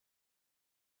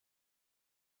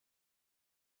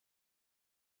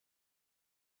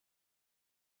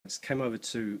Just came over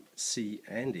to see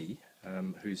Andy,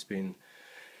 who's been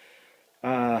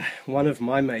one of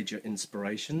my major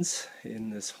inspirations in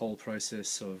this whole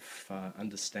process of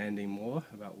understanding more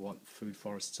about what food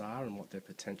forests are and what their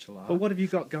potential are. But what have you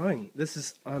got going? This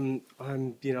is, I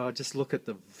just look at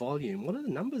the volume. What are the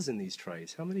numbers in these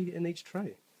trays? How many in each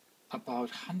tray? About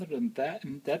 100 in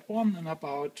that one and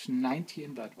about 90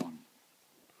 in that one.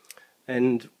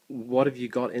 And what have you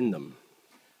got in them?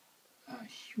 A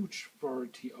huge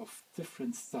variety of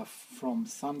different stuff, from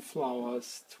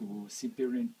sunflowers to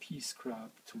Siberian Peashrub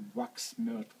to wax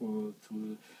myrtle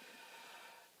to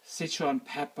Sichuan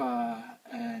pepper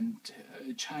and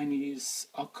Chinese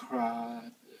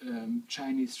okra,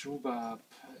 Chinese rhubarb,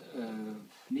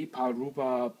 Nepal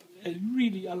rhubarb,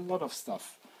 really a lot of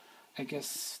stuff. I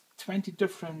guess 20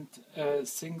 different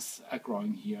things are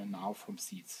growing here now from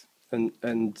seeds.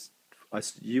 And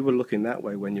you were looking that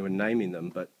way when you were naming them,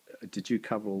 but did you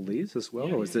cover all these as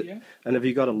well, or is it? Yeah. And have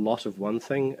you got a lot of one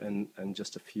thing and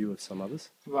just a few of some others?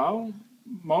 Well,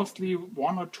 mostly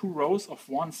 1 or 2 rows of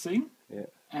one thing. Yeah.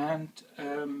 And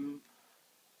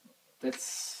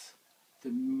that's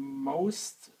the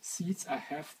most seeds I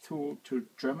have to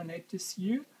germinate this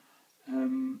year.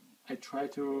 I try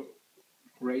to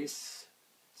raise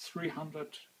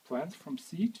 300 plants from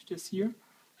seed this year,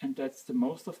 and that's the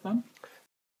most of them.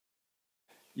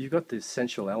 You've got the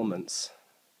essential elements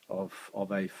of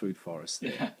a food forest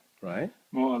there, Yeah. right?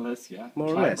 More or less, yeah. More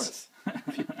or less.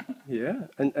 Yeah.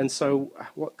 And so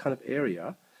what kind of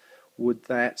area would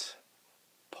that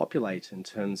populate in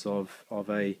terms of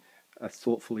a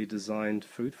thoughtfully designed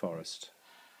food forest?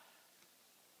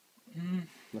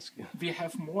 We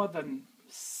have more than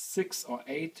 6 or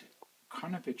 8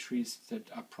 canopy trees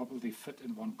that are probably fit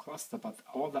in one cluster, but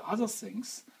all the other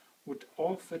things would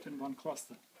all fit in one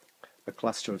cluster. A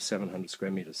cluster of 700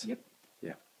 square meters. Yep.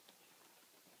 Yeah.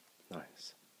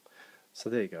 Nice. So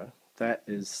there you go. That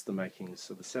is the makings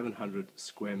of a 700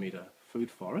 square meter food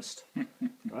forest,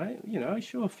 right?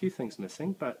 Sure, a few things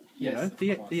missing, but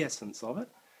the essence of it.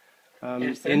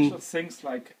 Essential things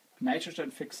like nitrogen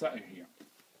fixer are here.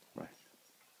 Right.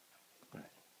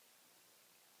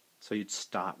 So you'd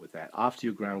start with that after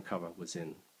your ground cover was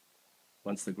in.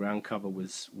 Once the ground cover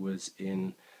was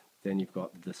in, then you've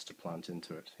got this to plant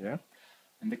into it, yeah?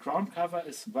 And the ground cover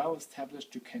is well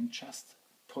established. You can just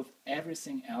put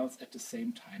everything else at the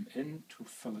same time in to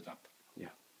fill it up. Yeah.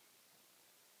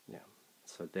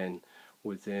 So then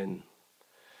within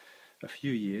a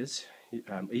few years,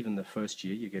 even the first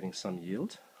year, you're getting some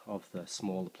yield of the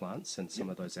smaller plants and some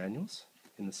of those annuals.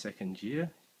 In the second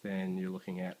year, then you're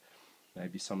looking at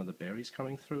maybe some of the berries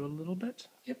coming through a little bit.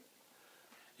 Yep.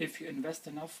 If you invest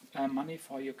enough money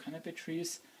for your canopy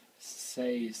trees,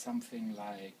 say something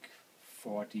like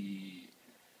 $40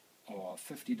 or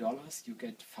 $50, you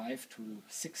get 5 to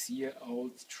 6 year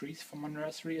old trees from a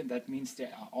nursery, and that means they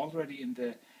are already in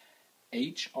the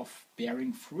age of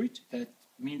bearing fruit. That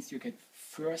means you get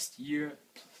first year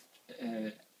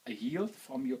a yield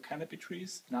from your canopy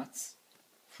trees, nuts,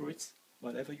 fruits,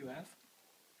 whatever you have.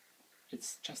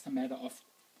 It's just a matter of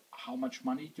how much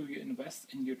money do you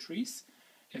invest in your trees.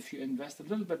 If you invest a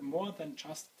little bit more than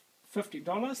just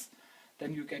 $50,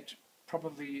 then you get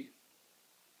probably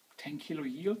 10 kilo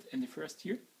yield in the first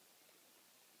year.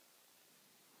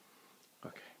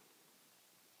 Okay.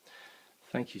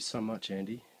 Thank you so much,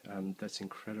 Andy. That's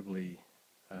incredibly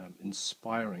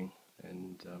inspiring,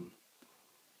 and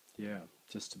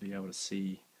just to be able to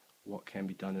see what can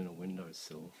be done in a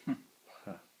windowsill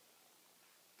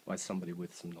by somebody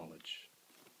with some knowledge.